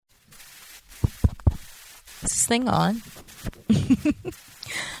this thing on?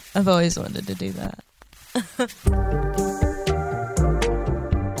 I've always wanted to do that.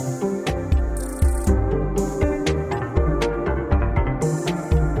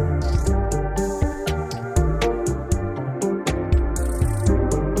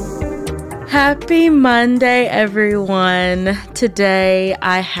 Happy Monday, everyone. Today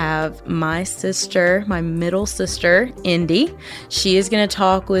I have my sister, my middle sister, Indy. She is going to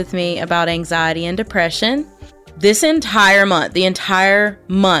talk with me about anxiety and depression. This entire month, the entire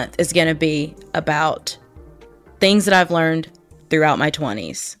month is going to be about things that I've learned throughout my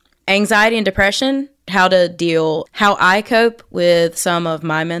 20s. Anxiety and depression, how I cope with some of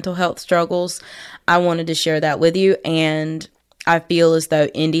my mental health struggles. I wanted to share that with you, and I feel as though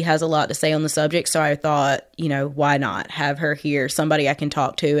Indy has a lot to say on the subject, so I thought, why not have her here, somebody I can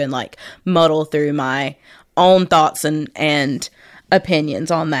talk to and muddle through my own thoughts and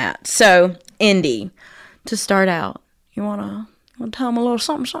opinions on that. So, Indy, to start out, you wanna tell them a little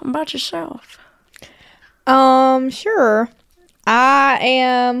something about yourself? Sure. I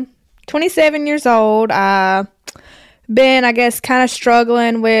am 27 years old. I've been, kind of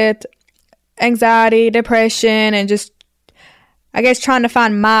struggling with anxiety, depression, and just trying to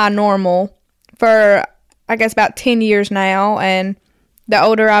find my normal for, about 10 years now. And the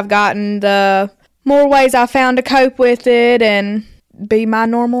older I've gotten, the more ways I've found to cope with it and be my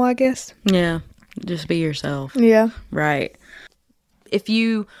normal, I guess. Yeah, just be yourself. Yeah. Right. If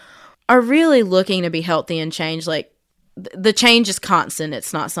you are really looking to be healthy and change, the change is constant.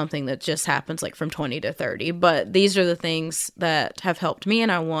 It's not something that just happens from 20 to 30. But these are the things that have helped me,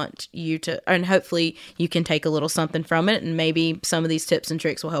 and I want you to, and hopefully you can take a little something from it, and maybe some of these tips and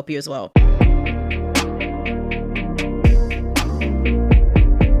tricks will help you as well.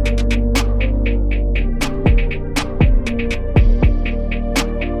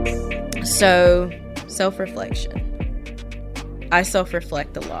 So, self-reflection. I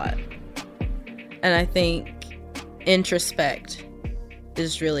self-reflect a lot. And I think introspect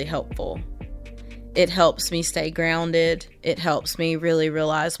is really helpful. It helps me stay grounded. It helps me really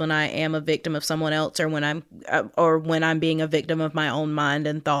realize when I am a victim of someone else, or when I'm being a victim of my own mind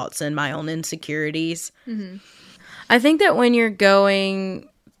and thoughts and my own insecurities. Mm-hmm. I think that when you're going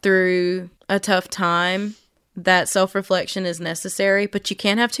through a tough time, that self-reflection is necessary, but you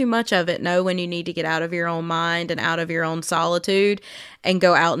can't have too much of it. Know when you need to get out of your own mind and out of your own solitude and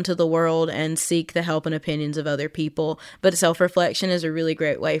go out into the world and seek the help and opinions of other people. But self-reflection is a really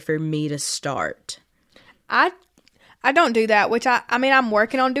great way for me to start. I don't do that, which I'm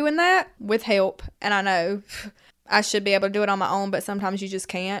working on doing that with help, and I know I should be able to do it on my own, but sometimes you just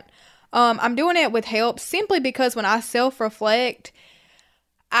can't. I'm doing it with help simply because when I self-reflect,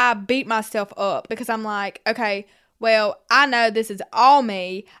 I beat myself up because I'm like, okay, well, I know this is all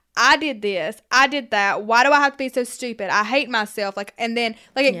me. I did this. I did that. Why do I have to be so stupid? I hate myself. And then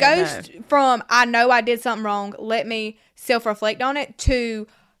it goes from, I know I did something wrong, let me self-reflect on it, to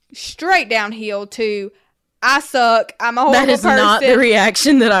straight downhill to, I suck. I'm a horrible person. That is not the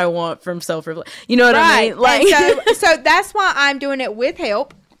reaction that I want from self-reflection. You know what I mean? So that's why I'm doing it with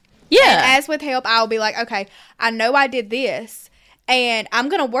help. Yeah. And as with help, I'll be like, okay, I know I did this, and I'm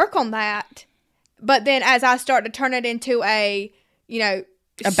going to work on that. But then as I start to turn it into a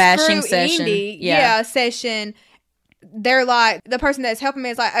bashing session. Session, they're like, the person that's helping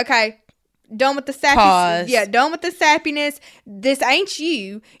me is like, okay, done with the sappy. Pause. Yeah, done with the sappiness. This ain't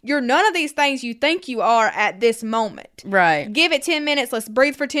you. You're none of these things you think you are at this moment. Right. Give it 10 minutes. Let's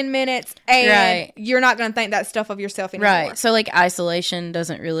breathe for 10 minutes. And you're not going to think that stuff of yourself anymore. Right. So, isolation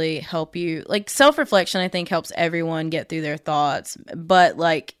doesn't really help you. Self-reflection, I think, helps everyone get through their thoughts. But,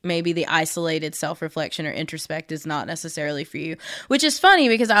 maybe the isolated self-reflection or introspect is not necessarily for you. Which is funny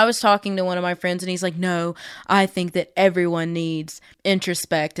because I was talking to one of my friends and he's like, no, I think that everyone needs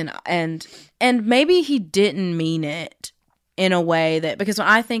introspect. And maybe he didn't mean it in a way that, because when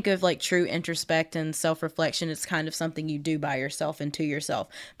I think of true introspect and self-reflection, it's kind of something you do by yourself and to yourself,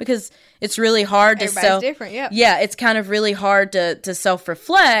 because it's really hard to Everybody's different, yeah. Yeah, it's kind of really hard to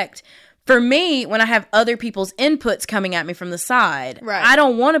self-reflect. For me, when I have other people's inputs coming at me from the side, right, I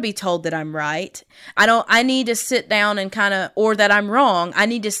don't want to be told that I'm right. I need to sit down and or that I'm wrong. I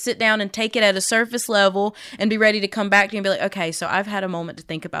need to sit down and take it at a surface level and be ready to come back to you and be like, okay, so I've had a moment to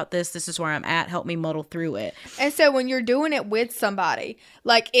think about this. This is where I'm at. Help me muddle through it. And so when you're doing it with somebody,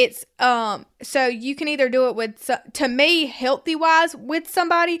 it's So you can either do it with, to me, healthy wise, with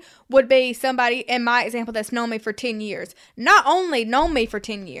somebody would be somebody, in my example, that's known me for 10 years. Not only known me for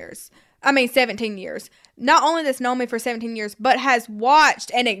 17 years. Not only that's known me for 17 years, but has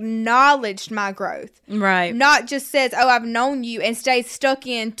watched and acknowledged my growth. Right. Not just says, oh, I've known you, and stays stuck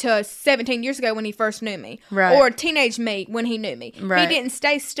into 17 years ago when he first knew me. Right. Or teenage me when he knew me. Right. He didn't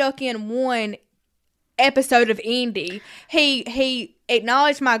stay stuck in one episode of Indy. He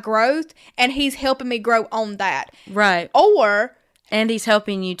acknowledged my growth, and he's helping me grow on that. Right. And he's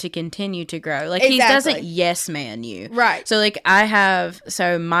helping you to continue to grow. Like, exactly. He doesn't yes man you. Right. So, like,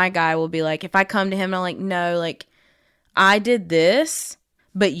 my guy will be like, if I come to him and I'm like, no, like, I did this,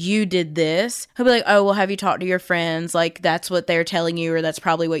 but you did this. He'll be like, oh, well, have you talked to your friends? Like, that's what they're telling you, or that's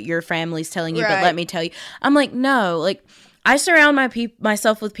probably what your family's telling you, but let me tell you. I'm like, no, like, I surround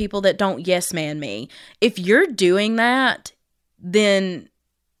myself with people that don't yes man me. If you're doing that, then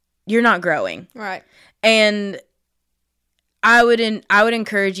you're not growing. Right. And I would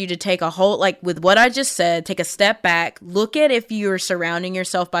encourage you to take a whole, like with what I just said, take a step back, look at if you're surrounding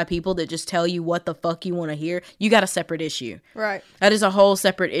yourself by people that just tell you what the fuck you want to hear. You got a separate issue. Right. That is a whole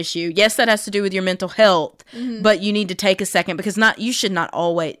separate issue. Yes, that has to do with your mental health, but you need to take a second, because you should not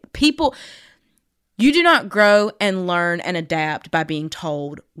always, you do not grow and learn and adapt by being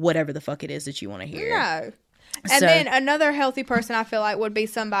told whatever the fuck it is that you want to hear. No. And then another healthy person, I feel like, would be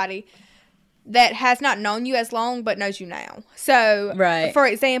somebody that has not known you as long but knows you now. So, for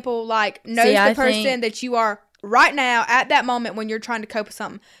example, like, knows the person that you are right now at that moment when you're trying to cope with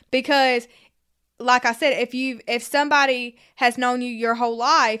something. Because, like I said, if somebody has known you your whole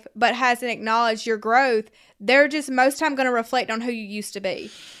life but hasn't acknowledged your growth, they're just most time going to reflect on who you used to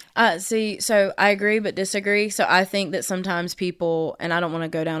be. So I agree but disagree. So I think that sometimes people, and I don't want to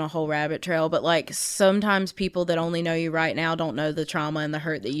go down a whole rabbit trail, but like sometimes people that only know you right now don't know the trauma and the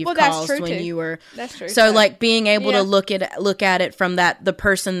hurt that you've caused when you were. That's true. So like being able to look at it from the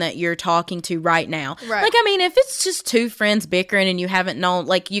person that you're talking to right now. Right. Like, I mean, if it's just two friends bickering and you haven't known,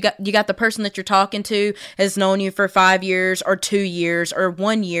 like you got the person that you're talking to has known you for 5 years or 2 years or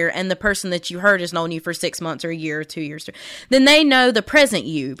 1 year, and the person that you hurt has known you for 6 months or a year or 2 years, then they know the present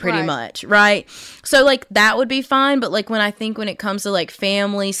you pretty much, right? So like that would be fine, but like when it comes to like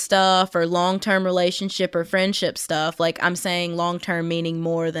family stuff or long-term relationship or friendship stuff, like I'm saying long-term meaning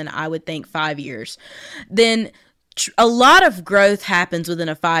more than I would think 5 years, then a lot of growth happens within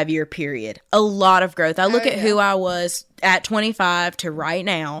a 5-year period. A lot of growth. I look at who I was at 25 to right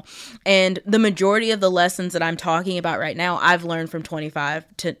now, and the majority of the lessons that I'm talking about right now, I've learned from 25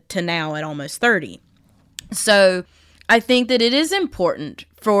 to now at almost 30. So I think that it is important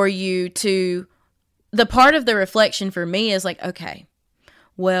for you the part of the reflection for me is like, okay,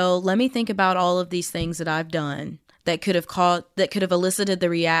 well, let me think about all of these things that I've done that could have elicited the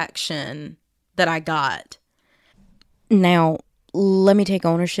reaction that I got. Now, let me take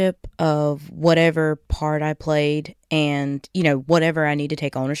ownership of whatever part I played and, whatever I need to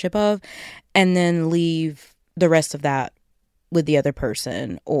take ownership of, and then leave the rest of that with the other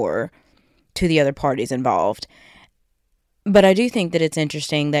person or to the other parties involved. But I do think that it's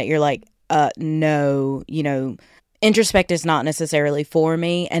interesting that you're like, no, introspect is not necessarily for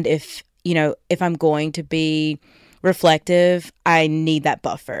me. And if I'm going to be reflective, I need that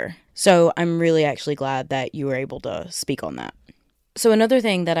buffer. So I'm really actually glad that you were able to speak on that. So another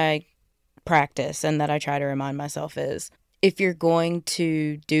thing that I practice and that I try to remind myself is, if you're going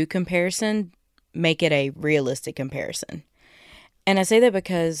to do comparison, make it a realistic comparison. And I say that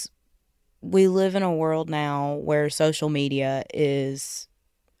because we live in a world now where social media is,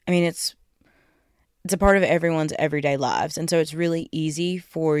 it's a part of everyone's everyday lives. And so it's really easy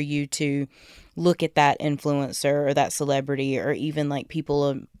for you to look at that influencer or that celebrity or even like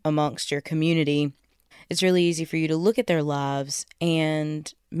people amongst your community. It's really easy for you to look at their lives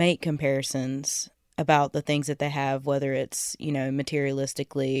and make comparisons about the things that they have, whether it's,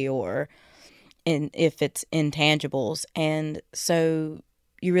 materialistically or if it's intangibles. And so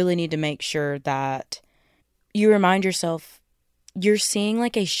you really need to make sure that you remind yourself you're seeing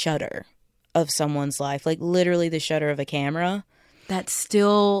like a shutter of someone's life, like literally the shutter of a camera. That's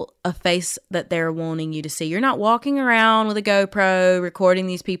still a face that they're wanting you to see. You're not walking around with a GoPro recording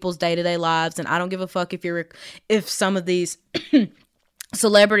these people's day-to-day lives. And I don't give a fuck if some of these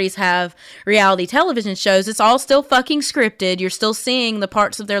celebrities have reality television shows. It's all still fucking scripted. You're still seeing the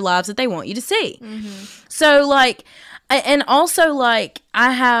parts of their lives that they want you to see. Mm-hmm. So like, and also like,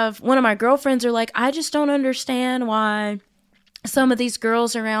 I have one of my girlfriends are like, I just don't understand why some of these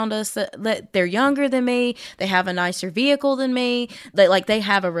girls around us that they're younger than me, they have a nicer vehicle than me, they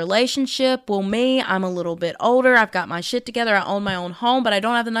have a relationship. Well, me, I'm a little bit older, I've got my shit together, I own my own home, but I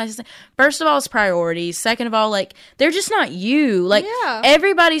don't have the nicest thing. First of all, it's priorities. Second of all, like, they're just not you. Like,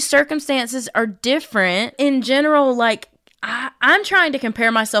 everybody's circumstances are different. In general, like, I'm trying to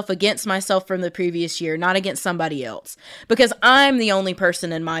compare myself against myself from the previous year, not against somebody else, because I'm the only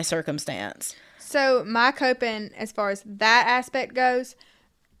person in my circumstance. So my coping, as far as that aspect goes,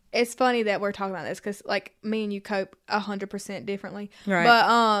 it's funny that we're talking about this because, like, me and you cope 100% differently. Right.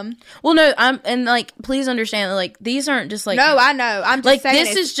 But well, no, please understand that, like, these aren't just like, no, I know. I'm just like, saying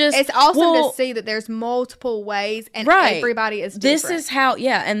this is just, it's awesome to see that there's multiple ways and everybody is different. This is how,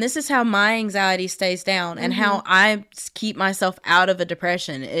 and this is how my anxiety stays down and how I keep myself out of a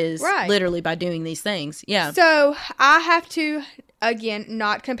depression is literally by doing these things. Yeah. So I have to, again,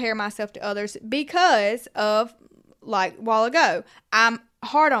 not compare myself to others because of, like, a while ago, I'm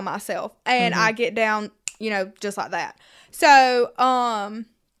hard on myself and I get down, just like that. So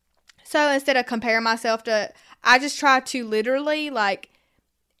instead of comparing myself to, I just try to literally, like,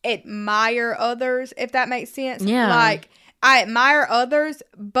 admire others, if that makes sense. Yeah. Like, I admire others,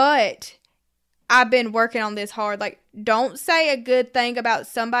 but I've been working on this hard. Like, don't say a good thing about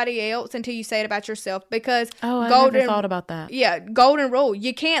somebody else until you say it about yourself, because I never thought about that. Yeah, golden rule.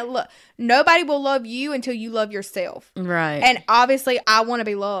 You can't nobody will love you until you love yourself. Right. And obviously I want to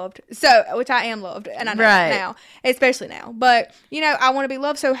be loved. So, which I am loved, and I know now, especially now. But, I want to be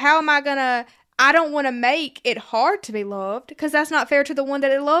loved. So how am I going to, I don't want to make it hard to be loved, because that's not fair to the one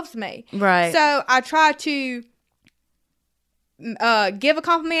that loves me. Right. So I try to give a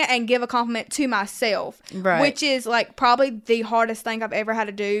compliment and give a compliment to myself, which is, like, probably the hardest thing I've ever had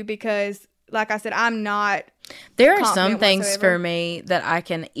to do, because, like I said, I'm not. There are some things for me that I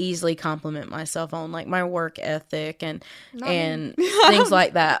can easily compliment myself on, like my work ethic and things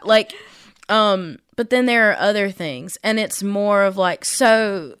like that. Like, but then there are other things, and it's more of like,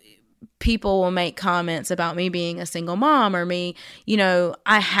 so people will make comments about me being a single mom, or me,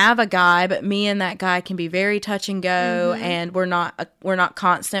 I have a guy, but me and that guy can be very touch and go, and we're not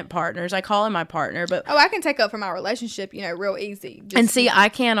constant partners. I call him my partner, but I can take up for my relationship, real easy. And see, I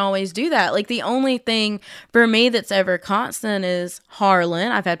can't always do that. Like, the only thing for me that's ever constant is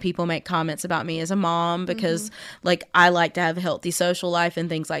Harlan. I've had people make comments about me as a mom because, like, I like to have a healthy social life and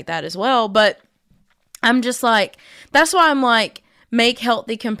things like that as well. But I'm just like, that's why I'm like, make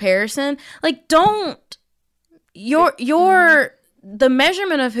healthy comparison. Like, don't the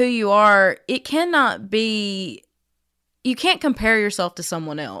measurement of who you are, it cannot be, you can't compare yourself to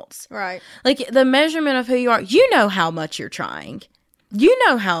someone else. Right. Like, the measurement of who you are, you know how much you're trying. You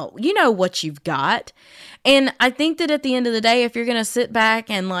know what you've got. And I think that at the end of the day, if you're going to sit back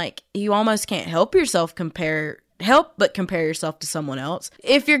and, like, you almost can't help but compare yourself to someone else.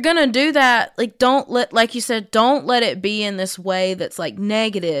 If you're gonna do that, like, like you said, don't let it be in this way that's, like,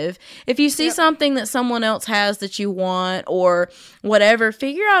 negative. If you see something that someone else has that you want or whatever,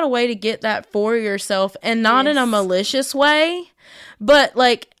 figure out a way to get that for yourself, and not in a malicious way, but,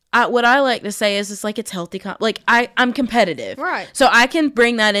 like, what I like to say is, it's like, it's healthy. Like, I'm competitive. Right. So I can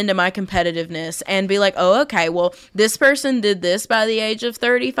bring that into my competitiveness and be like, oh, okay, well, this person did this by the age of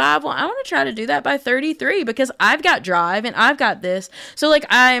 35. Well, I want to try to do that by 33 because I've got drive and I've got this. So, like,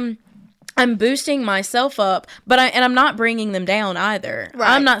 I'm boosting myself up, but I'm not bringing them down either.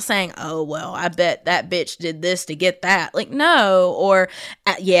 Right. I'm not saying, oh, well, I bet that bitch did this to get that. Like, no. Or,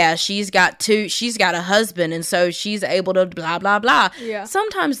 she's got a husband, and so she's able to blah, blah, blah. Yeah.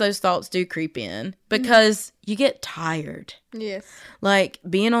 Sometimes those thoughts do creep in because you get tired. Yes. Like,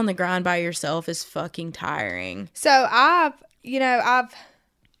 being on the grind by yourself is fucking tiring. So I've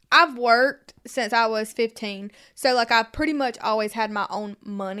worked since I was 15. So, like, I've pretty much always had my own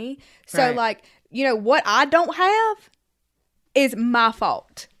money. So, like, what I don't have is my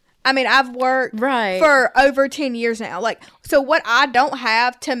fault. I mean, I've worked for over 10 years now. Like, so what I don't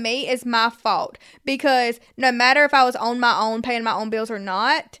have, to me, is my fault. Because no matter if I was on my own, paying my own bills or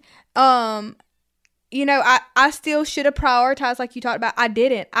not, I still should have prioritized, like you talked about. I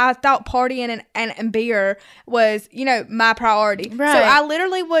didn't. I thought partying and beer was, my priority. Right. So I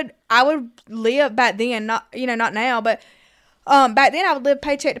literally would live back then, not now, but back then I would live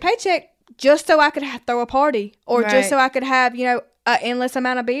paycheck to paycheck just so I could throw a party, or just so I could have, an endless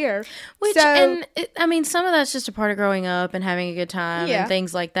amount of beer. Some of that's just a part of growing up and having a good time and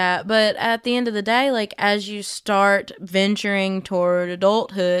things like that. But at the end of the day, like, as you start venturing toward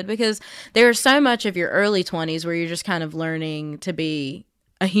adulthood, because there's so much of your early 20s where you're just kind of learning to be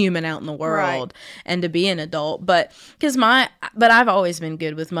a human out in the world and to be an adult. But I've always been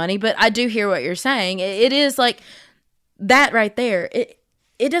good with money, but I do hear what you're saying. It is like, that right there,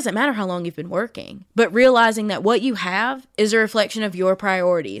 it doesn't matter how long you've been working, but realizing that what you have is a reflection of your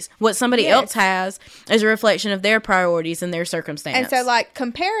priorities. What somebody else has is a reflection of their priorities and their circumstance. And so, like,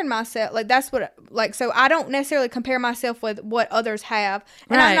 comparing myself, like, that's what, like, so I don't necessarily compare myself with what others have.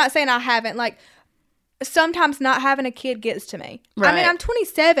 And I'm not saying I haven't, like, sometimes not having a kid gets to me. I mean, I'm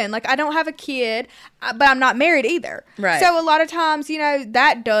 27. Like, I don't have a kid, but I'm not married either. So a lot of times,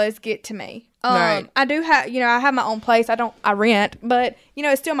 that does get to me. I do have, I have my own place. I rent, but,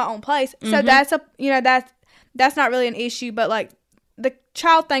 it's still my own place. So that's that's not really an issue, but, like, the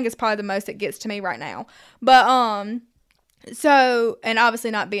child thing is probably the most that gets to me right now. But, so, and obviously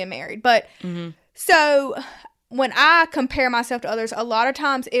not being married, but, so when I compare myself to others, a lot of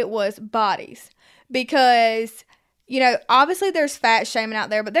times it was bodies. Because, obviously there's fat shaming out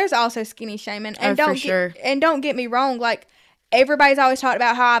there, but there's also skinny shaming. And don't get me wrong, like, everybody's always talked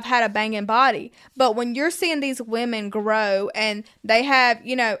about how I've had a banging body. But when you're seeing these women grow and they have,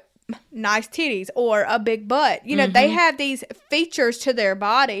 nice titties or a big butt, they have these features to their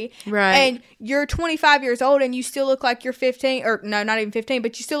body. And you're 25 years old and you still look like you're 15, or no, not even 15,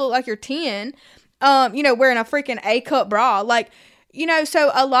 but you still look like you're 10, wearing a freaking A-cup bra. Like,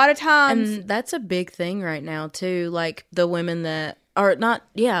 so a lot of times... And that's a big thing right now, too. Like, the women that are not...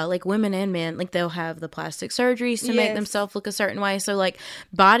 Yeah, like, women and men, like, they'll have the plastic surgeries to make themselves look a certain way. So, like,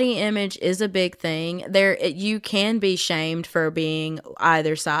 body image is a big thing. You can be shamed for being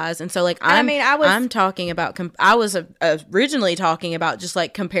either size. And so, like, I'm talking about... I was originally talking about just,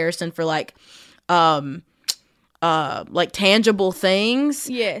 like, comparison for, like tangible things,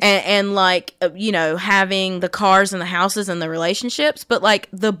 and like having the cars and the houses and the relationships, but like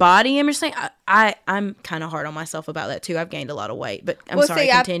the body image thing, I'm kind of hard on myself about that too. I've gained a lot of weight, but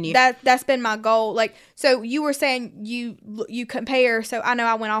continue. That's been my goal. Like, so you were saying you compare. So I know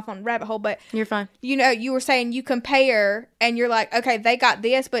I went off on a rabbit hole, but you're fine. You were saying you compare, and you're like, okay, they got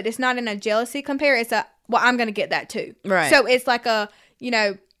this, but it's not in a jealousy compare. It's I'm gonna get that too. So it's like a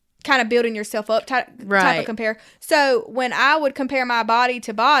kind of building yourself up type of compare. So when I would compare my body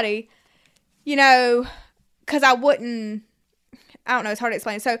to body, because I don't know, it's hard to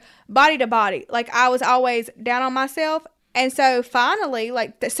explain. So body to body, like I was always down on myself. And so finally,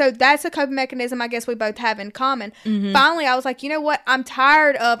 like, so that's a coping mechanism I guess we both have in common. Finally, I was like, you know what? I'm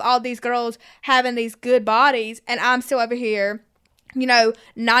tired of all these girls having these good bodies and I'm still over here,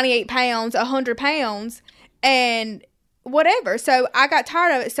 98 pounds, 100 pounds, and whatever. So I got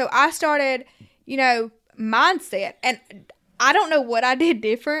tired of it. So I started, mindset. And I don't know what I did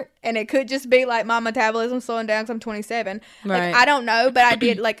different. And it could just be like my metabolism slowing down because I'm 27. Like, I don't know. But I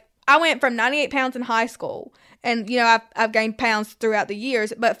did, like, I went from 98 pounds in high school. And, I've gained pounds throughout the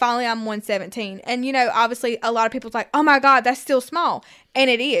years. But finally, I'm 117. And, obviously, a lot of people's like, oh, my God, that's still small. And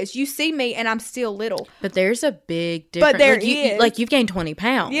it is. You see me, and I'm still little. But there's a big difference. But there is. Like, you've gained 20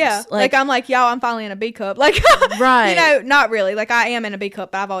 pounds. Yeah. Like I'm like, y'all, I'm finally in a B cup. Like, not really. Like, I am in a B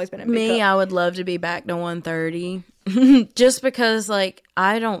cup, but I've always been in a B cup. I would love to be back to 130. Just because, like,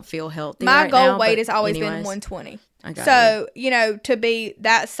 I don't feel healthy My right goal now, weight has always been 120. I got so, to be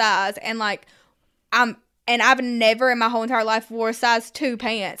that size, and, like, I've never in my whole entire life wore a size 2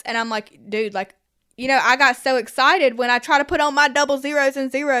 pants. And I'm like, dude, like, I got so excited when I try to put on my double zeros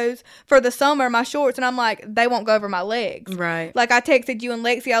and zeros for the summer, my shorts, and I'm like, they won't go over my legs. Right. Like, I texted you and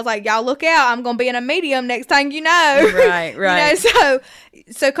Lexi, I was like, y'all look out, I'm going to be in a medium next time you know. Right.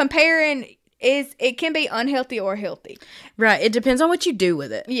 So comparing it can be unhealthy or healthy. Right. It depends on what you do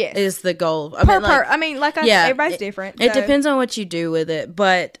with it. Yes. Is the goal. Everybody's different. It depends on what you do with it.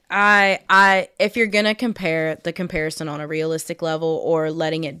 But if you're going to compare the comparison on a realistic level or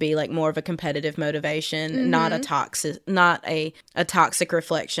letting it be like more of a competitive motivation, not a toxic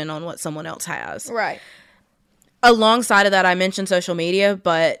reflection on what someone else has. Right. Alongside of that, I mentioned social media,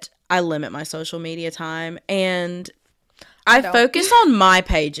 but I limit my social media time and I focus on my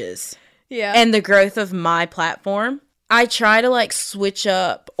pages. Yeah. And the growth of my platform. I try to like switch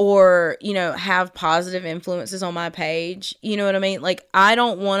up or, have positive influences on my page. You know what I mean? Like, I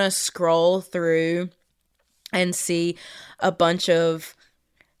don't want to scroll through and see a bunch of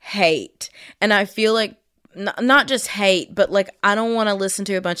hate. And I feel like not just hate, but like, I don't want to listen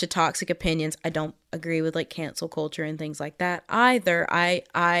to a bunch of toxic opinions. I don't agree with like cancel culture and things like that either.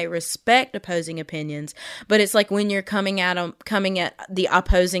 I respect opposing opinions, but it's like when you're coming at the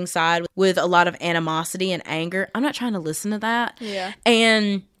opposing side with a lot of animosity and anger, I'm not trying to listen to that. Yeah.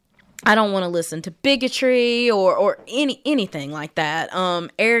 And I don't want to listen to bigotry or anything like that.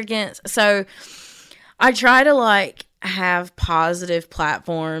 Arrogance. So I try to like have positive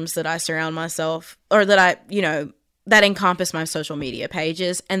platforms that I surround myself or that I, that encompass my social media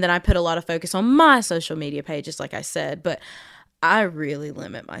pages. And then I put a lot of focus on my social media pages, like I said, but I really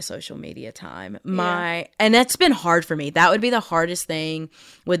limit my social media time. And that's been hard for me. That would be the hardest thing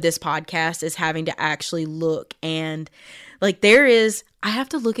with this podcast, is having to actually look, and like I have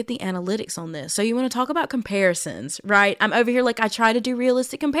to look at the analytics on this. So you want to talk about comparisons, right? I'm over here, like, I try to do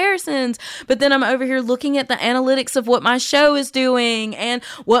realistic comparisons, but then I'm over here looking at the analytics of what my show is doing and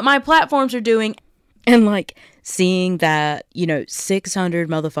what my platforms are doing. And like seeing that, 600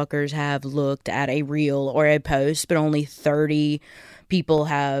 motherfuckers have looked at a reel or a post, but only 30 people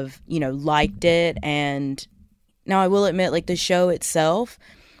have, liked it. And now I will admit, like, the show itself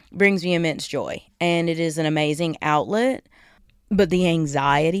brings me immense joy, and it is an amazing outlet. But the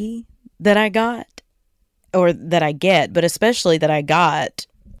anxiety that I got, or that I get, but especially that I got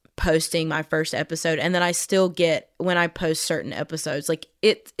posting my first episode, and that I still get when I post certain episodes, like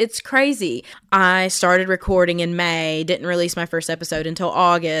it's crazy. I started recording in May, didn't release my first episode until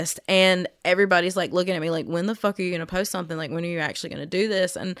August, and everybody's like looking at me like, when the fuck are you gonna post something? Like, when are you actually gonna do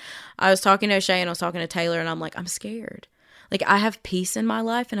this? And I was talking to O'Shea and I was talking to Taylor, and I'm like, I'm scared. Like, I have peace in my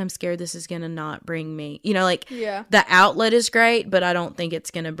life, and I'm scared this is going to not bring me, the outlet is great, but I don't think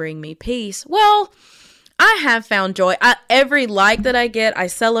it's going to bring me peace. Well, I have found joy. Every like that I get, I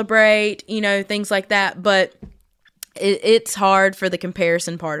celebrate, things like that. But it's hard for the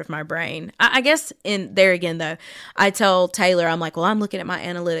comparison part of my brain. I guess in there again, though, I tell Taylor, I'm like, well, I'm looking at my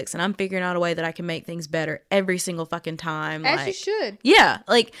analytics and I'm figuring out a way that I can make things better every single fucking time. As you should. Yeah.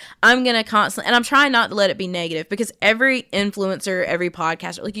 Like, I'm going to constantly, and I'm trying not to let it be negative, because every influencer, every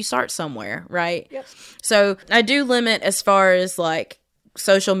podcaster, like, you start somewhere, right? Yep. So I do limit as far as like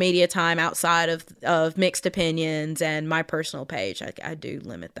social media time outside of mixed opinions and my personal page. I do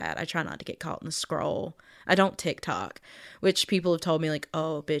limit that. I try not to get caught in the scroll. I don't TikTok, which people have told me like,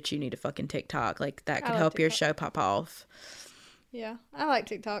 oh, bitch, you need to fucking TikTok. Like, that could help your show pop off. Yeah, I like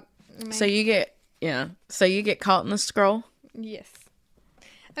TikTok. So you get caught in the scroll? Yes.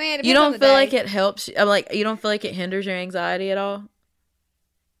 I mean, you don't feel like it helps? I'm like, you don't feel like it hinders your anxiety at all?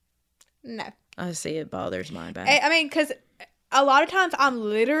 No. I see, it bothers my back. I mean, because a lot of times I'm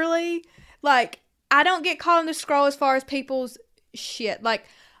literally, like, I don't get caught in the scroll as far as people's shit. Like,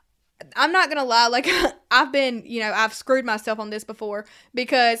 I'm not gonna lie, like, I've been, I've screwed myself on this before,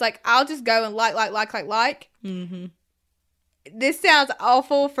 because, like, I'll just go and like. Mm-hmm. This sounds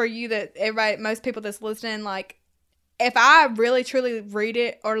awful for you, most people that's listening, like, if I really, truly read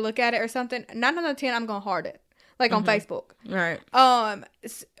it or look at it or something, 9 out of 10, I'm gonna heart it, like, on Facebook. Right.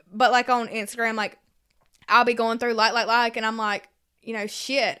 But, like, on Instagram, like, I'll be going through like, and I'm like,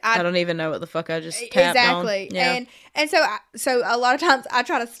 shit. I don't even know what the fuck I just tapped exactly. on. Yeah. And so a lot of times I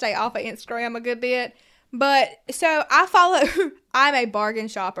try to stay off of Instagram a good bit. But so I'm a bargain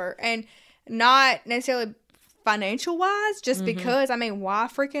shopper, and not necessarily financial wise, just because, I mean, why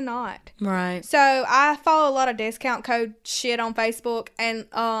freaking not? Right. So I follow a lot of discount code shit on Facebook, and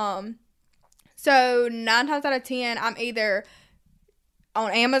so 9 times out of 10, I'm either on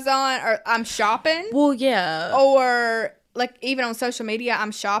Amazon or I'm shopping. Well, yeah. Or like even on social media,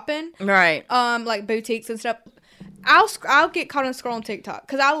 I'm shopping. Right. Like boutiques and stuff. I'll get caught on scroll on TikTok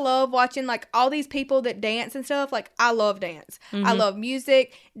because I love watching like all these people that dance and stuff. Like, I love dance. I love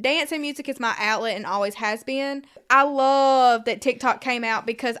music. Dance and music is my outlet and always has been. I love that TikTok came out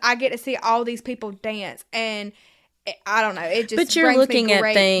because I get to see all these people dance, and I don't know, it just but you're brings looking me at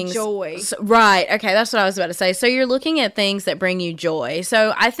great things, joy. So, right. Okay, that's what I was about to say. So you're looking at things that bring you joy.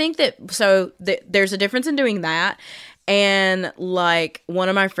 So I think that there's a difference in doing that. And like one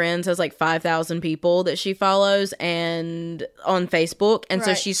of my friends has like 5,000 people that she follows and on Facebook. And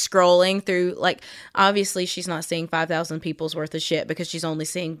so she's scrolling through, like, obviously she's not seeing 5,000 people's worth of shit because she's only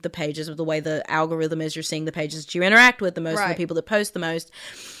seeing the pages of the way the algorithm is. You're seeing the pages that you interact with the most and the people that post the most.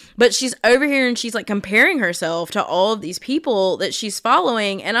 But she's over here and she's like comparing herself to all of these people that she's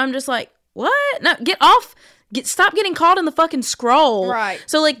following. And I'm just like, what? No, get off. Stop getting caught in the fucking scroll. Right.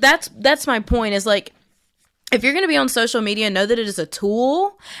 So like that's my point, is like, if you're going to be on social media, know that it is a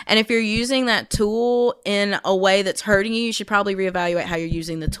tool. And if you're using that tool in a way that's hurting you, you should probably reevaluate how you're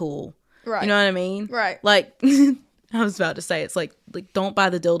using the tool. Right. You know what I mean? Right. Like, I was about to say, it's like don't buy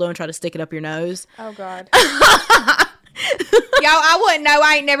the dildo and try to stick it up your nose. Oh, God. Y'all, I wouldn't know.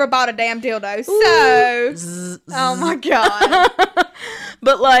 I ain't never bought a damn dildo. So, oh my God.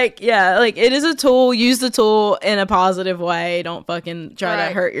 But like, yeah, like it is a tool. Use the tool in a positive way. Don't fucking try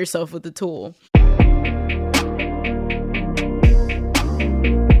to hurt yourself with the tool.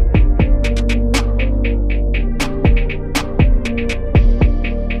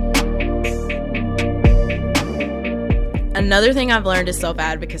 Another thing I've learned is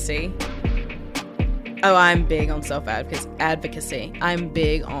self-advocacy. Oh, I'm big on self-advocacy. I'm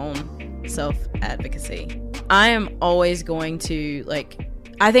big on self-advocacy. I am always going to, like,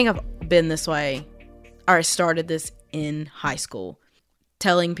 I think I've been this way, or I started this in high school,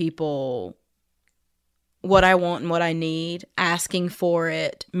 telling people what I want and what I need, asking for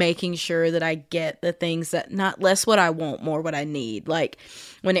it, making sure that I get the things that, not less what I want, more what I need. Like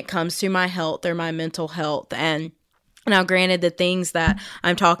when it comes to my health or my mental health. And now granted, the things that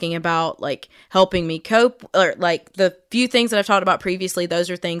I'm talking about, like helping me cope, or like the few things that I've talked about previously, those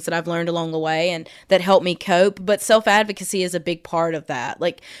are things that I've learned along the way and that help me cope. But self-advocacy is a big part of that.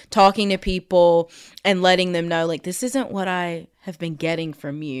 Like talking to people and letting them know, like, this isn't what I have been getting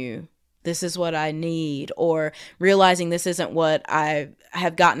from you. This is what I need, or realizing this isn't what I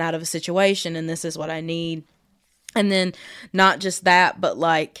have gotten out of a situation and this is what I need. And then not just that, but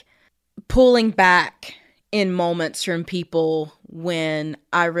like pulling back in moments from people when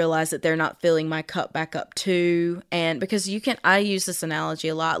I realize that they're not filling my cup back up too. And because I use this analogy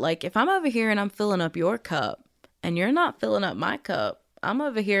a lot. Like if I'm over here and I'm filling up your cup and you're not filling up my cup, I'm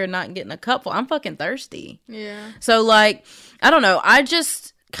over here not getting a cup full. I'm fucking thirsty. Yeah. So like, I don't know. I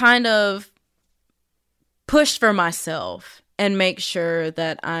just kind of push for myself and make sure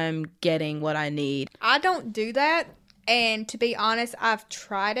that I'm getting what I need. I don't do that, and to be honest, I've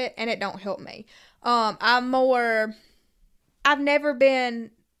tried it and it don't help me. I've never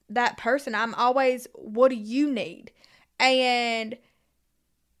been that person. I'm always, what do you need? And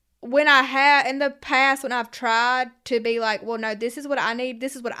when I have in the past, when I've tried to be like, well, no, this is what I need,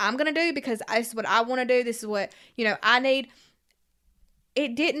 this is what I'm gonna do because this is what I want to do, this is what I need,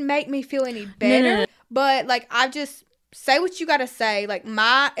 it didn't make me feel any better. No. But like, I just say what you gotta say. Like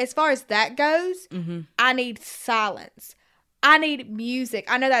as far as that goes, I need silence. I need music.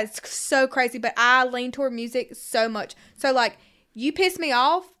 I know that's so crazy, but I lean toward music so much. So like, you piss me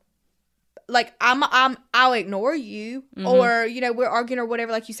off, like I'll ignore you, or we're arguing or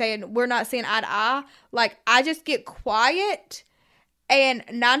whatever, like you say, and we're not seeing eye to eye. Like I just get quiet. And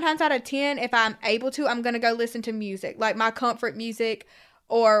 9 times out of 10, if I'm able to, I'm going to go listen to music, like my comfort music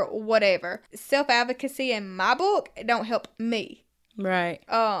or whatever. Self-advocacy in my book, it don't help me. Right.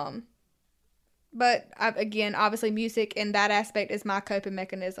 But again, obviously music in that aspect is my coping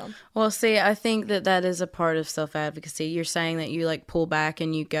mechanism. Well, see, I think that is a part of self-advocacy. You're saying that you like pull back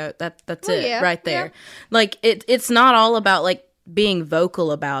and you go, that's it right there. Yeah. Like it's not all about like being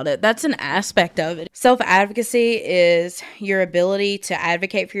vocal about it. That's an aspect of it. Self-advocacy is your ability to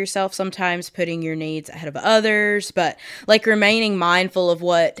advocate for yourself, sometimes putting your needs ahead of others, but like remaining mindful of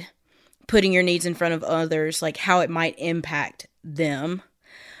what putting your needs in front of others, like how it might impact them.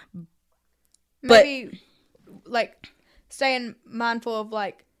 Maybe like staying mindful of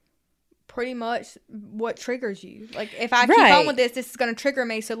like pretty much what triggers you. Like if I keep on with this is going to trigger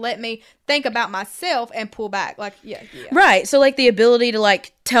me, so let me think about myself and pull back. Like yeah. Right. So like the ability to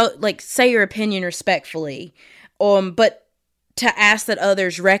like say your opinion respectfully, but to ask that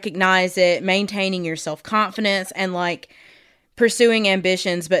others recognize it, maintaining your self-confidence and like pursuing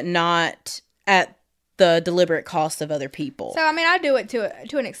ambitions but not at the deliberate cost of other people. So I mean, I do it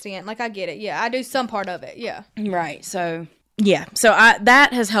to an extent. Like I get it. Yeah, I do some part of it. Yeah. Right. So yeah. So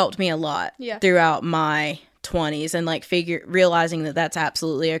that has helped me a lot throughout my 20s and like realizing that that's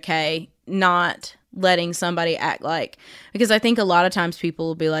absolutely okay. Not letting somebody act like, because I think a lot of times people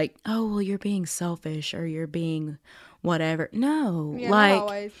will be like, oh, well, you're being selfish or you're being whatever. No, like, not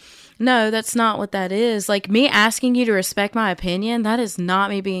always. No, that's not what that is. Like me asking you to respect my opinion, that is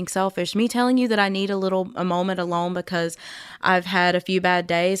not me being selfish. Me telling you that I need a moment alone because I've had a few bad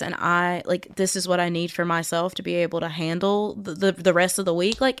days and this is what I need for myself to be able to handle the rest of the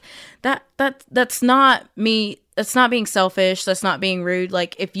week. Like that's not me. That's not being selfish. That's not being rude.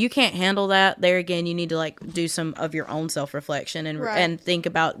 Like if you can't handle that, there again, you need to like do some of your own self-reflection and think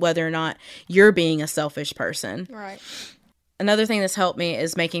about whether or not you're being a selfish person. Right. Another thing that's helped me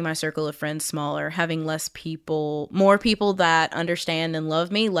is making my circle of friends smaller, having more people that understand and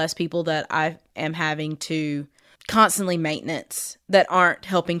love me, less people that I am having to constantly maintenance that aren't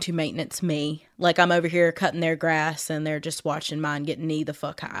helping to maintenance me. Like I'm over here cutting their grass and they're just watching mine get knee the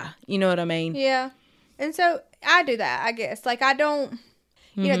fuck high. You know what I mean? Yeah. And so I do that, I guess. Like I don't,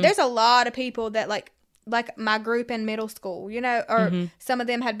 there's a lot of people that like my group in middle school, or some of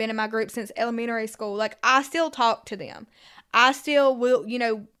them had been in my group since elementary school. Like I still talk to them. I still will,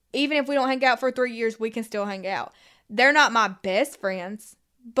 even if we don't hang out for 3 years, we can still hang out. They're not my best friends,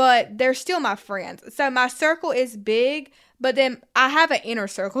 but they're still my friends. So my circle is big, but then I have an inner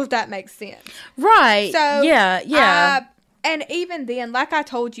circle, if that makes sense. Right. So yeah. And even then, like I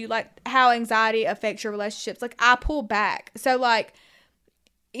told you, like how anxiety affects your relationships, like I pull back. So like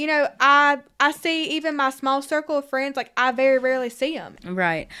you know, I see even my small circle of friends, like I very rarely see them.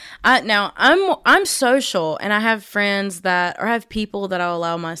 Right. Now I'm social, and I have friends that, or I have people that I'll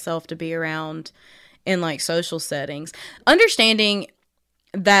allow myself to be around in like social settings. Understanding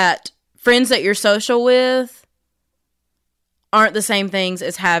that friends that you're social with aren't the same things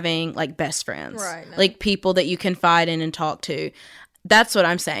as having like best friends. Right. No. Like people that you confide in and talk to. That's what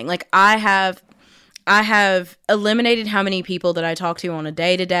I'm saying. Like I have eliminated how many people that I talk to on a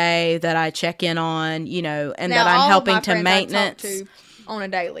day-to-day, that I check in on, you know, and Now, that I'm all helping of my to friends maintenance. I talk to on a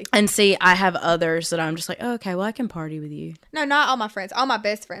daily. And see, I have others that I'm just like, oh, okay, well, I can party with you. No, not all my friends. All my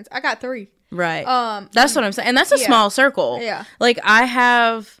best friends. I got 3. Right. That's what I'm saying. And that's a small circle. Yeah. Like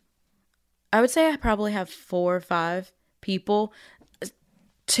I would say I probably have 4 or 5 people.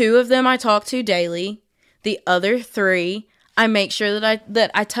 2 of them I talk to daily. The other 3, I make sure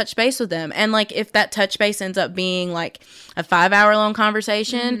that I touch base with them. And like if that touch base ends up being like a 5-hour long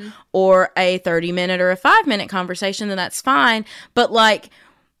conversation or a 30-minute or a 5-minute conversation, then that's fine. But like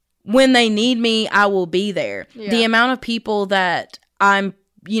when they need me, I will be there. Yeah. The amount of people that I'm,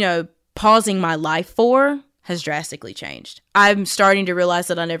 you know, pausing my life for has drastically changed. I'm starting to realize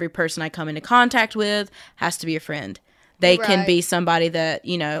that not every person I come into contact with has to be a friend. They can be somebody that,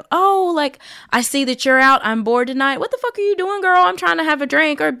 you know, oh, like, I see that you're out. I'm bored tonight. What the fuck are you doing, girl? I'm trying to have a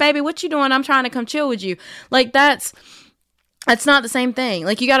drink. Or, baby, what you doing? I'm trying to come chill with you. Like, that's not the same thing.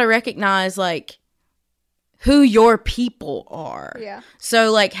 Like, you got to recognize, like, who your people are. Yeah.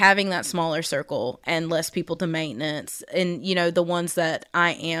 So, like, having that smaller circle and less people to maintenance, and, you know, the ones that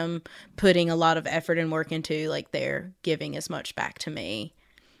I am putting a lot of effort and work into, like, they're giving as much back to me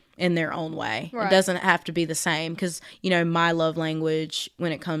in their own way. Right. It doesn't have to be the same, because, you know, my love language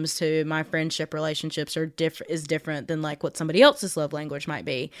when it comes to my friendship relationships is different than like what somebody else's love language might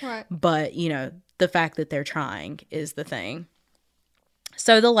be. Right. But, you know, the fact that they're trying is the thing.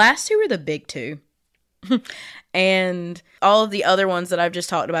 So the last 2 were the big 2. And all of the other ones that I've just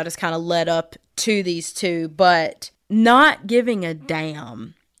talked about has kind of led up to these 2, but not giving a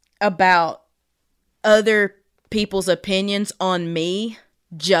damn about other people's opinions on me,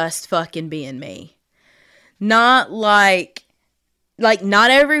 just fucking being me. Not like not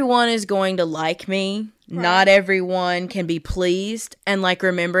everyone is going to like me. Right. Not everyone can be pleased. And like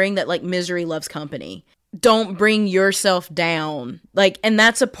remembering that like misery loves company. Don't bring yourself down. Like, and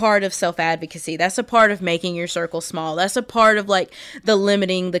that's a part of self-advocacy. That's a part of making your circle small. That's a part of like the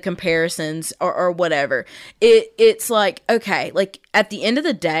limiting the comparisons or whatever. It's like, okay, like at the end of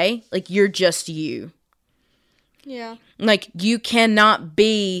the day, like you're just you. Yeah. Like, you cannot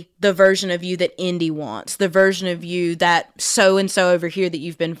be the version of you that Indy wants, the version of you that so-and-so over here that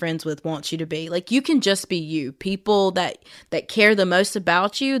you've been friends with wants you to be. Like, you can just be you. People that care the most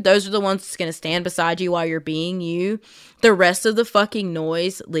about you, those are the ones that's going to stand beside you while you're being you. The rest of the fucking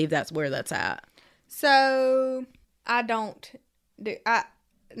noise, leave that's where that's at. So, no,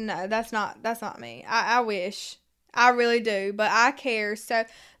 that's not me. I wish. I really do, but I care. So,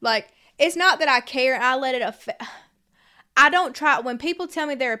 like, it's not that I care and I let it affect. I don't try, when people tell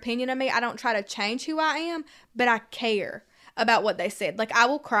me their opinion of me, I don't try to change who I am, but I care about what they said. Like, I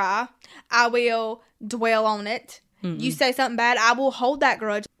will cry. I will dwell on it. Mm-mm. You say something bad, I will hold that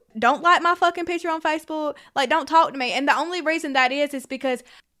grudge. Don't like my fucking picture on Facebook. Like, don't talk to me. And the only reason that is because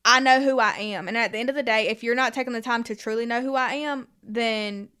I know who I am. And at the end of the day, if you're not taking the time to truly know who I am,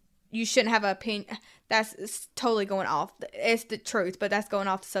 then you shouldn't have an opinion. That's totally going off. It's the truth, but that's going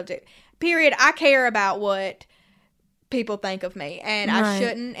off the subject. Period. I care about what people think of me, and right. I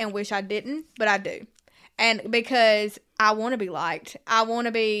shouldn't and wish I didn't, but I do. And because I want to be liked. I want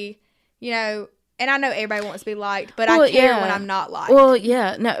to be, you know, and I know everybody wants to be liked, but I care when I'm not liked. Well,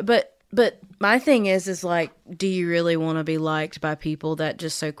 yeah, no, but my thing is like, do you really want to be liked by people that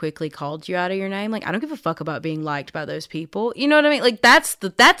just so quickly called you out of your name? Like, I don't give a fuck about being liked by those people. You know what I mean? Like, that's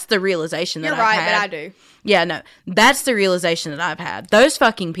the realization that I've had. You're right, but I do. Yeah, no, that's the realization that I've had. Those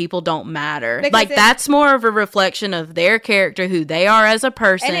fucking people don't matter. Because like, that's more of a reflection of their character, who they are as a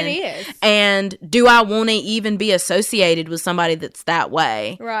person. And it is. And do I want to even be associated with somebody that's that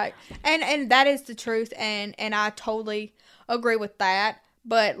way? Right. And that is the truth, and I totally agree with that.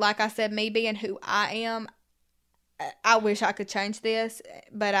 But like I said, me being who I am, I wish I could change this,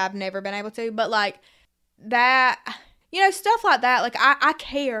 but I've never been able to. But like that, you know, stuff like that, like I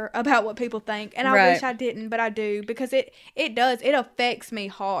care about what people think, and I wish I didn't, but I do, because it affects me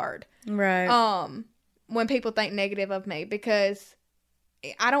hard. Right. When people think negative of me, because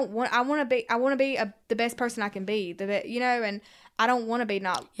I want to be the best person I can be, you know, and I don't want to be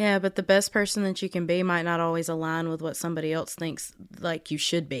not. Yeah, but the best person that you can be might not always align with what somebody else thinks like you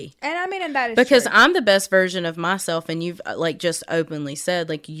should be. And I mean, and that is because true. I'm the best version of myself, and you've like just openly said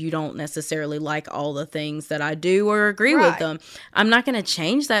like you don't necessarily like all the things that I do or agree with them. I'm not going to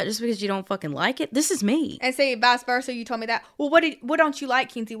change that just because you don't fucking like it. This is me. And see, vice versa, you told me that. Well, what don't you like,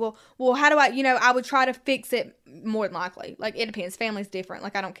 Kinsey? Well, how do I? I would try to fix it more than likely. Like, it depends. Family's different.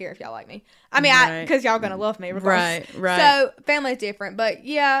 Like, I don't care if y'all like me. I mean, because y'all gonna love me regardless. Right. So family's different, but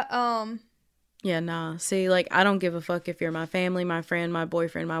yeah. Yeah, nah. See, like, I don't give a fuck if you're my family, my friend, my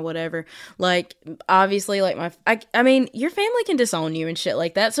boyfriend, my whatever. Like, obviously, like, I mean, your family can disown you and shit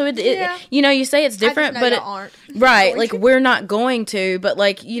like that. So, you say it's different, but aren't. Right, like, we're not going to, but,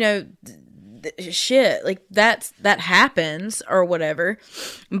 like, shit, like, that happens or whatever.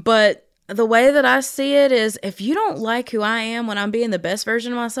 But the way that I see it is, if you don't like who I am when I'm being the best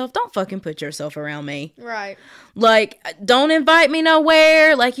version of myself, don't fucking put yourself around me. Right. Like, don't invite me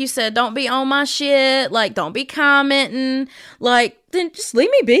nowhere. Like you said, don't be on my shit. Like, don't be commenting. Like, then just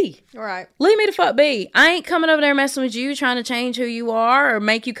leave me be. Right. Leave me the fuck be. I ain't coming over there messing with you, trying to change who you are or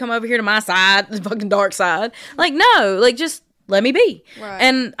make you come over here to my side, the fucking dark side. Like, no. Like, just let me be. Right.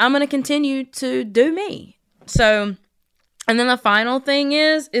 And I'm going to continue to do me. So, and then the final thing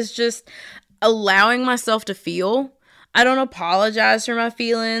is just allowing myself to feel. I don't apologize for my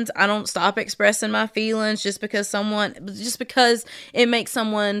feelings. I don't stop expressing my feelings just because it makes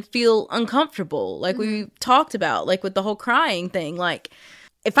someone feel uncomfortable. Like we talked about, like with the whole crying thing. Like,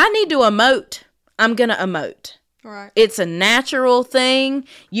 if I need to emote, I'm going to emote. Right. It's a natural thing.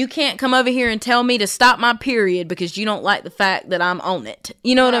 You can't come over here and tell me to stop my period because you don't like the fact that I'm on it.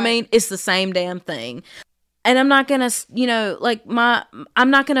 You know what I mean? It's the same damn thing. And I'm not going to, I'm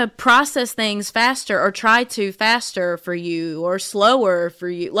not going to process things faster or try to faster for you or slower for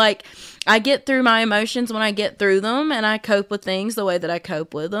you. Like, I get through my emotions when I get through them, and I cope with things the way that I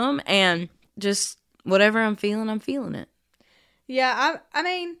cope with them. And just whatever I'm feeling it. Yeah, I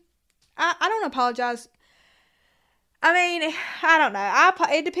mean, I don't apologize. I mean, I don't know.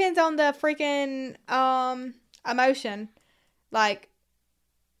 It depends on the freaking emotion. Like,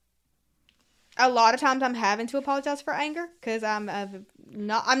 a lot of times I'm having to apologize for anger because I'm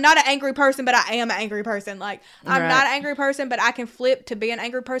not an angry person, but I am an angry person. Like, I'm not an angry person, but I can flip to be an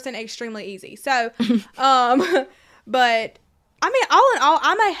angry person extremely easy. So, but I mean, all in all,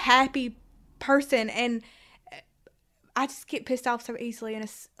 I'm a happy person, and I just get pissed off so easily, and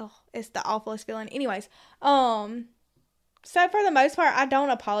it's the awfulest feeling. Anyways, so for the most part, I don't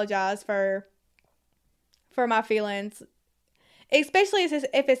apologize for my feelings. Especially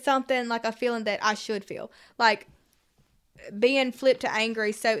if it's something like a feeling that I should feel. Like, being flipped to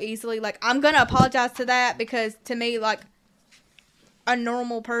angry so easily. Like, I'm going to apologize to that because, to me, like, a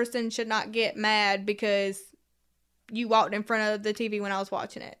normal person should not get mad because you walked in front of the TV when I was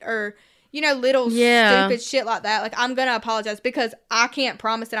watching it. Or, little stupid shit like that. Like, I'm going to apologize because I can't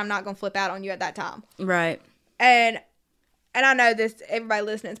promise that I'm not going to flip out on you at that time. Right. And I know this, everybody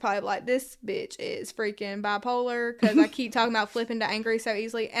listening is probably like, this bitch is freaking bipolar because I keep talking about flipping to angry so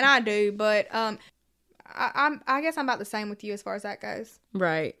easily. And I do, but I guess I'm about the same with you as far as that goes.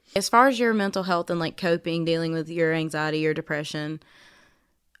 Right. As far as your mental health and like coping, dealing with your anxiety, your depression,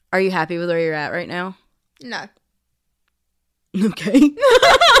 are you happy with where you're at right now? No. Okay.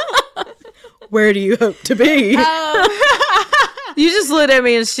 Where do you hope to be? You just looked at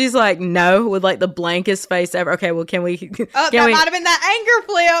me and she's like, no, with like the blankest face ever. Okay, well, can we? That might have been that anger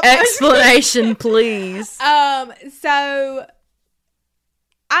flip. Explanation, please. So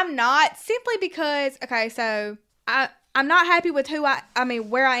I'm not, simply because, okay, so I'm not happy with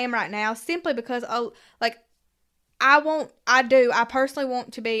where I am right now, simply because, I personally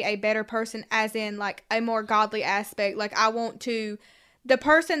want to be a better person, as in like a more godly aspect. Like, the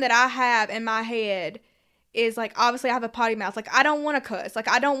person that I have in my head is like, obviously I have a potty mouth. Like, I don't want to cuss. Like,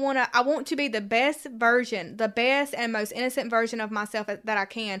 I want to be the best and most innocent version of myself that I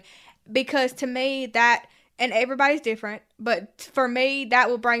can. Because to me, that, and everybody's different, but for me, that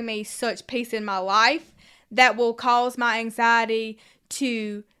will bring me such peace in my life that will cause my anxiety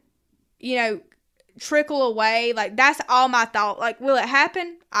to, trickle away. Like, that's all my thought. Like, will it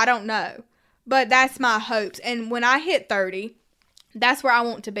happen? I don't know. But that's my hopes. And when I hit 30, that's where I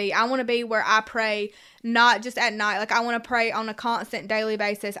want to be. I want to be where I pray, not just at night. Like, I want to pray on a constant daily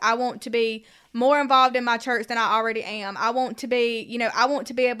basis. I want to be more involved in my church than I already am. I want to be, I want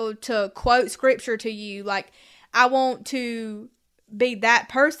to be able to quote scripture to you. Like, I want to be that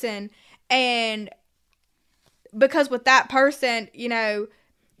person. And because with that person,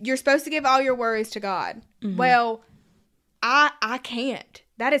 you're supposed to give all your worries to God. Mm-hmm. Well, I can't.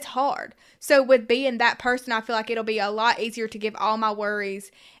 that is hard. So with being that person, I feel like it'll be a lot easier to give all my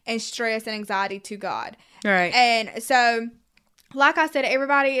worries and stress and anxiety to God. Right. And so, like I said,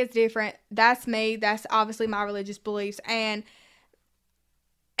 everybody is different. That's me. That's obviously my religious beliefs. And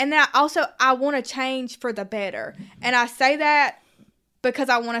then I want to change for the better. And I say that because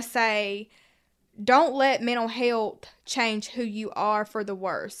I want to say, don't let mental health change who you are for the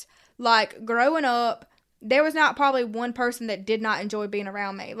worse. Like, growing up, there was not probably one person that did not enjoy being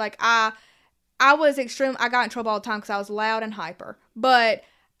around me. Like, I got in trouble all the time because I was loud and hyper. But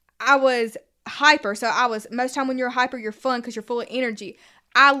I was hyper. So most time when you're hyper, you're fun because you're full of energy.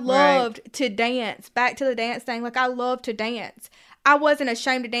 I loved to dance. Back to the dance thing. Like, I loved to dance. I wasn't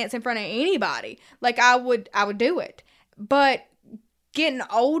ashamed to dance in front of anybody. Like, I would do it. But getting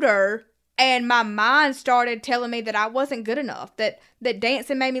older, and my mind started telling me that I wasn't good enough, that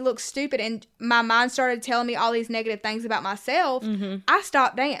dancing made me look stupid, and my mind started telling me all these negative things about myself, I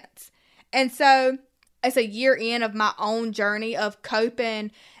stopped dance. And so it's a year in of my own journey of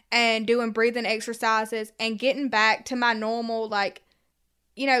coping and doing breathing exercises and getting back to my normal, like,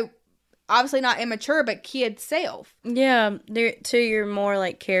 you know, obviously not immature, but kid self. Yeah, to your more,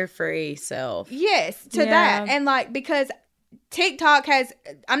 like, carefree self. Yes, to that. And, like, because TikTok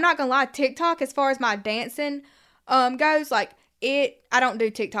I'm not gonna lie, TikTok, as far as my dancing goes, like, I don't do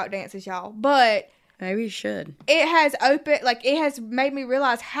TikTok dances, y'all, but maybe you should. It has made me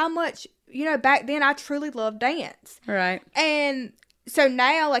realize how much, you know, back then I truly loved dance. Right. And so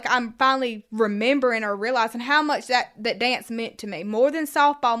now, like, I'm finally remembering or realizing how much that dance meant to me, more than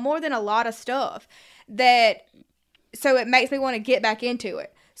softball, more than a lot of stuff, so it makes me want to get back into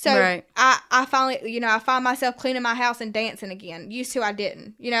it. So I finally, you know, I find myself cleaning my house and dancing again. Used to, I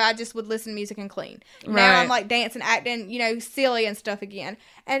didn't. You know, I just would listen to music and clean. Now I'm, like, dancing, acting, you know, silly and stuff again.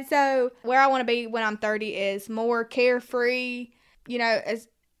 And so where I want to be when I'm 30 is more carefree, you know, as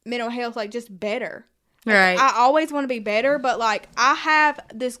mental health, like, just better. Right. I always want to be better, but, like, I have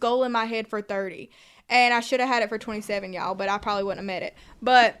this goal in my head for 30. And I should have had it for 27, y'all, but I probably wouldn't have met it.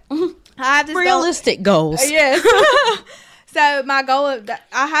 But I have this realistic goals. Yes. So my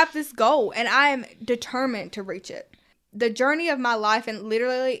I have this goal, and I am determined to reach it. The journey of my life, and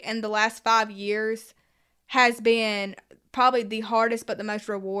literally in the last 5 years, has been probably the hardest but the most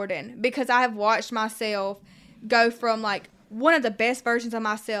rewarding, because I have watched myself go from, like, one of the best versions of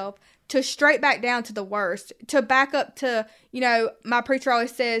myself to straight back down to the worst, to back up to, you know, my preacher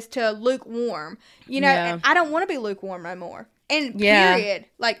always says, to lukewarm, you know, and I don't want to be lukewarm no more. And period,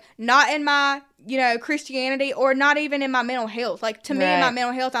 like, not in my, you know, Christianity, or not even in my mental health. Like, to me, in my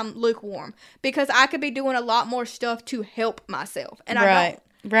mental health, I'm lukewarm, because I could be doing a lot more stuff to help myself, and I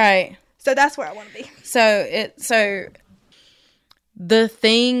don't. Right. So that's where I want to be. So the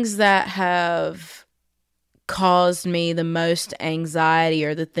things that have caused me the most anxiety,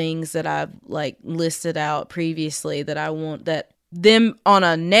 or the things that I've, like, listed out previously that I want, that them on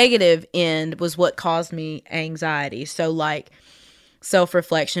a negative end was what caused me anxiety. So, like,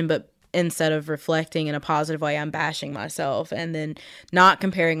 self-reflection, but instead of reflecting in a positive way, I'm bashing myself, and then not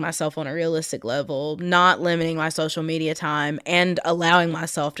comparing myself on a realistic level, not limiting my social media time and allowing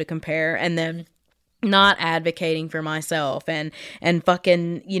myself to compare, and then not advocating for myself, and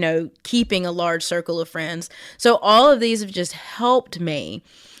fucking, you know, keeping a large circle of friends. So all of these have just helped me.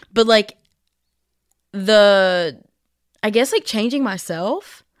 But, like, I guess, like, changing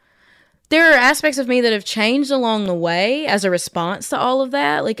myself, there are aspects of me that have changed along the way as a response to all of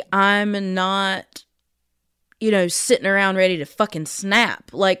that. Like, I'm not, you know, sitting around ready to fucking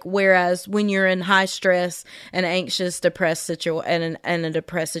snap. Like, whereas when you're in high stress and anxious, depressed and a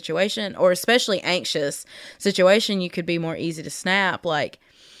depressed situation, or especially anxious situation, you could be more easy to snap. Like,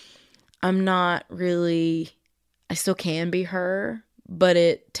 I'm not really, I still can be her, but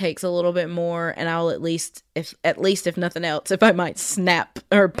it takes a little bit more, and I'll at least if nothing else, if I might snap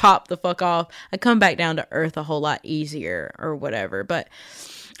or pop the fuck off, I come back down to earth a whole lot easier or whatever. But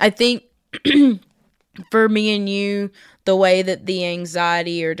I think for me and you, the way that the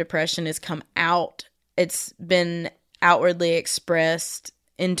anxiety or depression has come out, it's been outwardly expressed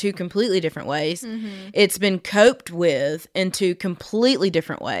in two completely different ways. Mm-hmm. It's been coped with in two completely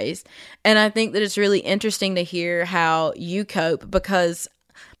different ways. And I think that it's really interesting to hear how you cope, because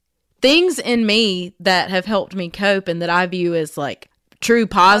things in me that have helped me cope and that I view as, like, true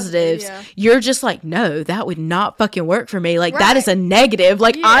positives, you're just like, no, that would not fucking work for me. Like, that is a negative.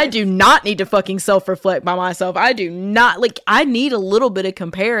 Like, I do not need to fucking self-reflect by myself. I do not, like, I need a little bit of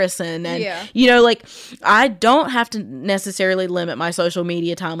comparison. And, you know, like, I don't have to necessarily limit my social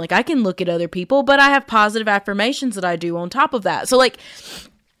media time. Like, I can look at other people, but I have positive affirmations that I do on top of that. So, like,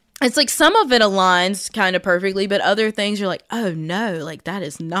 it's like some of it aligns kind of perfectly, but other things you're like, oh no, like that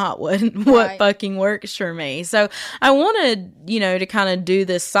is not what Right. fucking works for me. So I wanted, to kind of do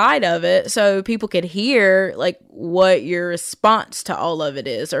this side of it so people could hear like what your response to all of it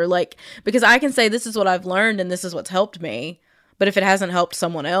is, or like, because I can say this is what I've learned and this is what's helped me, but if it hasn't helped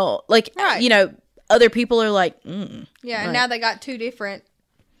someone else, like, Right. other people are like, Yeah, and Right. now they got two different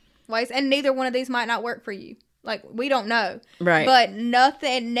ways, and neither one of these might not work for you. Like, we don't know. Right. But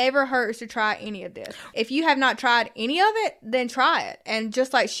it never hurts to try any of this. If you have not tried any of it, then try it. And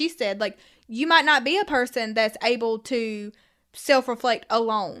just like she said, like, you might not be a person that's able to self-reflect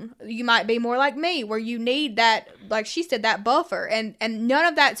alone. You might be more like me, where you need that, like she said, that buffer. And none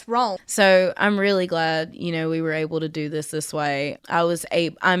of that's wrong. So I'm really glad, we were able to do this way.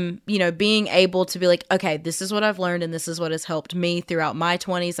 I'm being able to be like, okay, this is what I've learned and this is what has helped me throughout my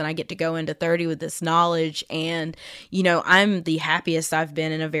 20s, and I get to go into 30 with this knowledge, and, I'm the happiest I've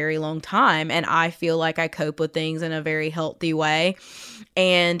been in a very long time, and I feel like I cope with things in a very healthy way.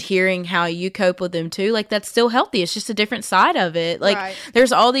 And hearing how you cope with them too, like that's still healthy. It's just a different side of it. Like Right.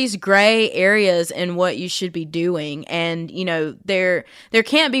 There's all these gray areas in what you should be doing. And, there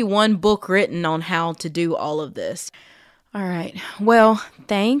can't be one book written on how to do all of this. All right. Well,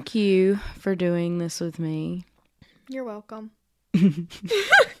 thank you for doing this with me. You're welcome.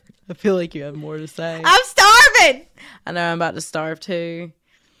 I feel like you have more to say. I'm starving! I know I'm about to starve too.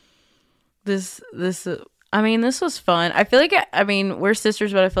 This was fun. I feel like, we're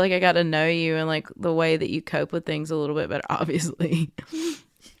sisters, but I feel like I got to know you and like the way that you cope with things a little bit better, obviously.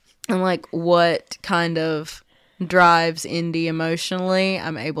 And like what kind of drives Indy emotionally.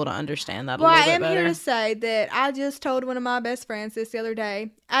 I'm able to understand that a little bit better. Well, I am here to say that I just told one of my best friends this the other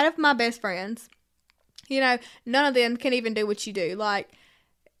day. Out of my best friends, none of them can even do what you do. Like,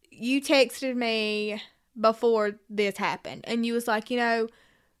 you texted me before this happened, and you was like,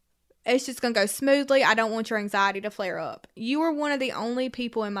 it's just going to go smoothly. I don't want your anxiety to flare up. You are one of the only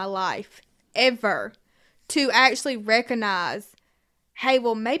people in my life ever to actually recognize, hey,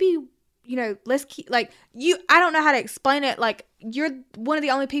 well, maybe, let's keep, like, I don't know how to explain it. Like, you're one of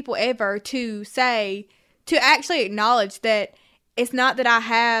the only people ever to actually acknowledge that it's not that I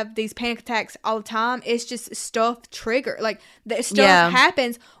have these panic attacks all the time. It's just stuff trigger. Like, that stuff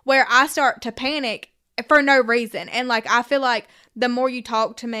happens where I start to panic for no reason. And like, I feel like the more you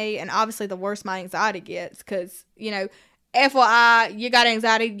talk to me, and obviously the worse my anxiety gets, because FYI, you got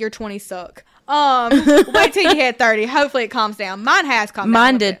anxiety, your 20s suck. Wait till you hit 30. Hopefully it calms down. Mine has calmed down.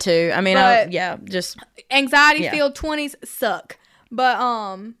 Mine did too. I mean, just anxiety filled 20s suck. But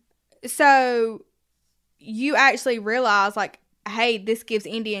so you actually realize, like, hey, this gives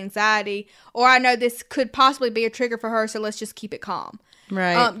Indy anxiety, or I know this could possibly be a trigger for her, so let's just keep it calm.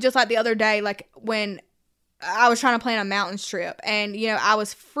 Right. Just like the other day, like when I was trying to plan a mountains trip, and I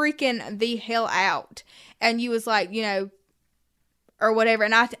was freaking the hell out, and you was like, or whatever,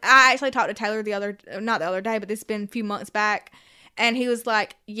 and I actually talked to Taylor not the other day, but this has been a few months back, and he was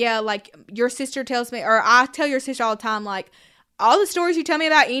like, yeah, like your sister tells me, or I tell your sister all the time, like, all the stories you tell me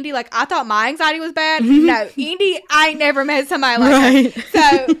about Indy, like, I thought my anxiety was bad. No, Indy, I ain't never met somebody like that.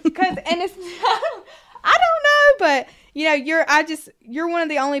 So, and it's, I don't know, but you're one of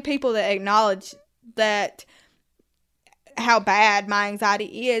the only people that acknowledge that how bad my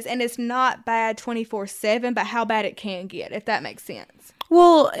anxiety is, and it's not bad 24/7, but how bad it can get, if that makes sense.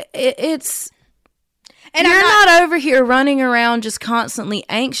 Well, it's. And you're not over here running around just constantly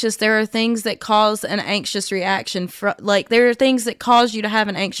anxious. There are things that cause an anxious reaction. There are things that cause you to have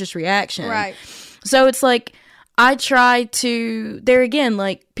an anxious reaction. Right. So it's like, I try to, there again,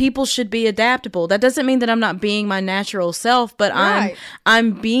 like, people should be adaptable. That doesn't mean that I'm not being my natural self, but right.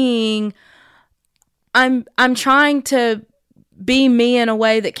 I'm trying to be me in a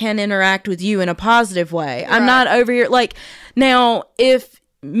way that can interact with you in a positive way. Right. I'm not over here, like, now, if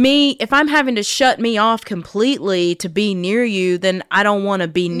I'm having to shut me off completely to be near you, then I don't want to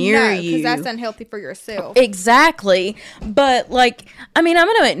be near you. Because that's unhealthy for yourself. Exactly. But, like, I'm going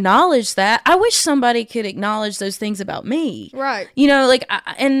to acknowledge that. I wish somebody could acknowledge those things about me. Right.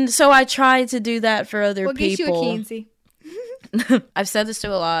 And so I try to do that for other people. We'll get you a Kenzie. I've said this to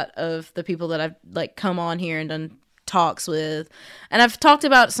a lot of the people that I've, like, come on here and done talks with. And I've talked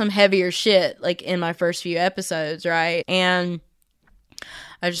about some heavier shit, like, in my first few episodes, right? And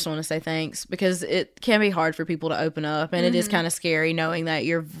I just want to say thanks, because it can be hard for people to open up, and it is kind of scary knowing that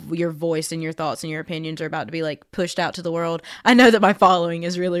your voice and your thoughts and your opinions are about to be, like, pushed out to the world. I know that my following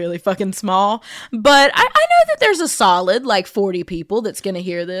is really, really fucking small, but I know that there's a solid, like, 40 people that's going to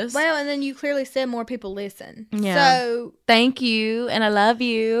hear this. Well, and then you clearly said more people listen. Yeah. So thank you, and I love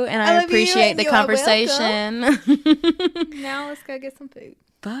you, and I appreciate the conversation. Now let's go get some food.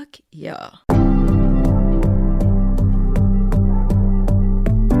 Fuck yeah.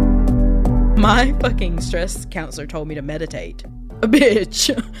 My fucking stress counselor told me to meditate. A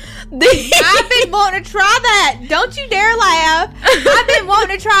bitch. I've been wanting to try that. Don't you dare laugh. I've been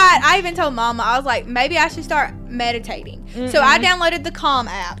wanting to try it. I even told Mama, I was like, maybe I should start meditating. So I downloaded the Calm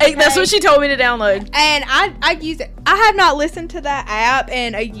app. Okay? That's what she told me to download. And I use it. I have not listened to that app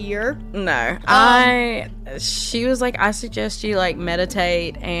in a year. No. She was like, I suggest you like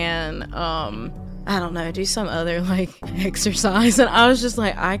meditate and I don't know, do some other like exercise. And I was just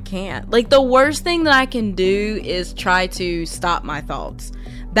like, I can't. Like, the worst thing that I can do is try to stop my thoughts.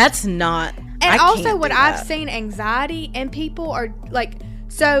 That's not. And also, what I've seen anxiety and people are like,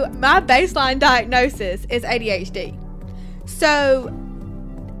 so my baseline diagnosis is ADHD. So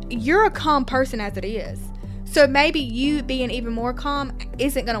you're a calm person as it is. So maybe you being even more calm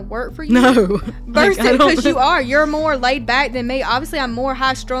isn't going to work for you. No. Because you're more laid back than me. Obviously, I'm more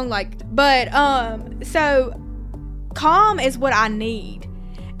high strung, but so calm is what I need.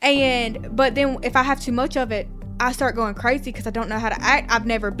 But then if I have too much of it, I start going crazy because I don't know how to act. I've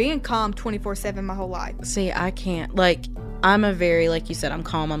never been calm 24/7 my whole life. See, I can't. Like, I'm a very, like you said, I'm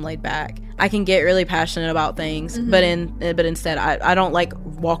calm, I'm laid back. I can get really passionate about things, but instead I don't like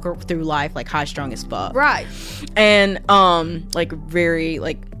walk through life like high strung as fuck. Right. And like very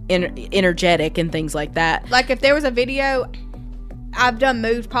like energetic and things like that. Like, if there was a video, I've done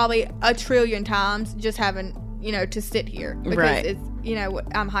moves probably 1 trillion times just having, to sit here because right. It's,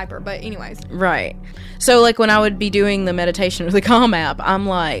 I'm hyper. But anyways. Right. So like when I would be doing the meditation or the Calm app, I'm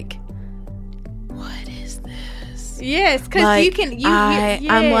like, what is this? Yes, because like, you can. yes.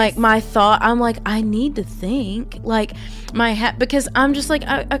 I'm like, I'm like, I need to think. Like, because I'm just like,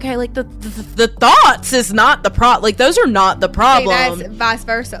 okay, like the thoughts is not the problem. Like, those are not the problem. Hey, that's vice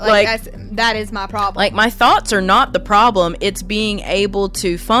versa. Like that is my problem. Like, my thoughts are not the problem. It's being able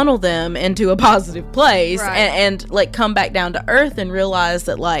to funnel them into a positive place, right. and like come back down to earth and realize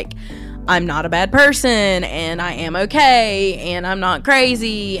that like I'm not a bad person, and I am okay, and I'm not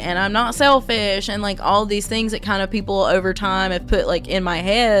crazy, and I'm not selfish, and like all these things that kind of people over time have put like in my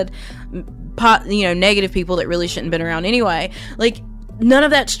head, negative people that really shouldn't have been around anyway. Like, none of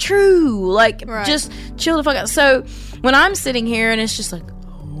that's true. Like, right. Just chill the fuck out. So when I'm sitting here and it's just like,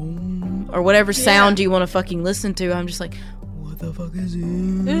 or whatever sound you want to fucking listen to, I'm just like, what the fuck is it?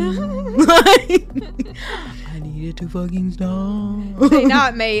 Like, I needed to fucking stop. See,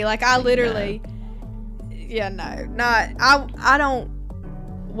 not me. Like, I literally, I don't,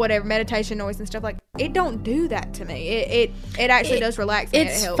 whatever, meditation noise and stuff, like, it don't do that to me. It actually does relax me.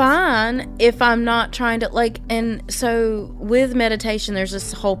 It's fine if I'm not trying to, like, and so with meditation, there's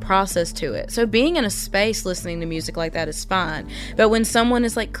this whole process to it. So being in a space listening to music like that is fine. But when someone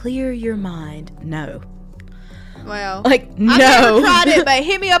is like, clear your mind, no. Well, like, no. I've never tried it, but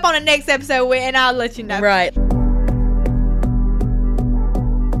hit me up on the next episode and I'll let you know. Right.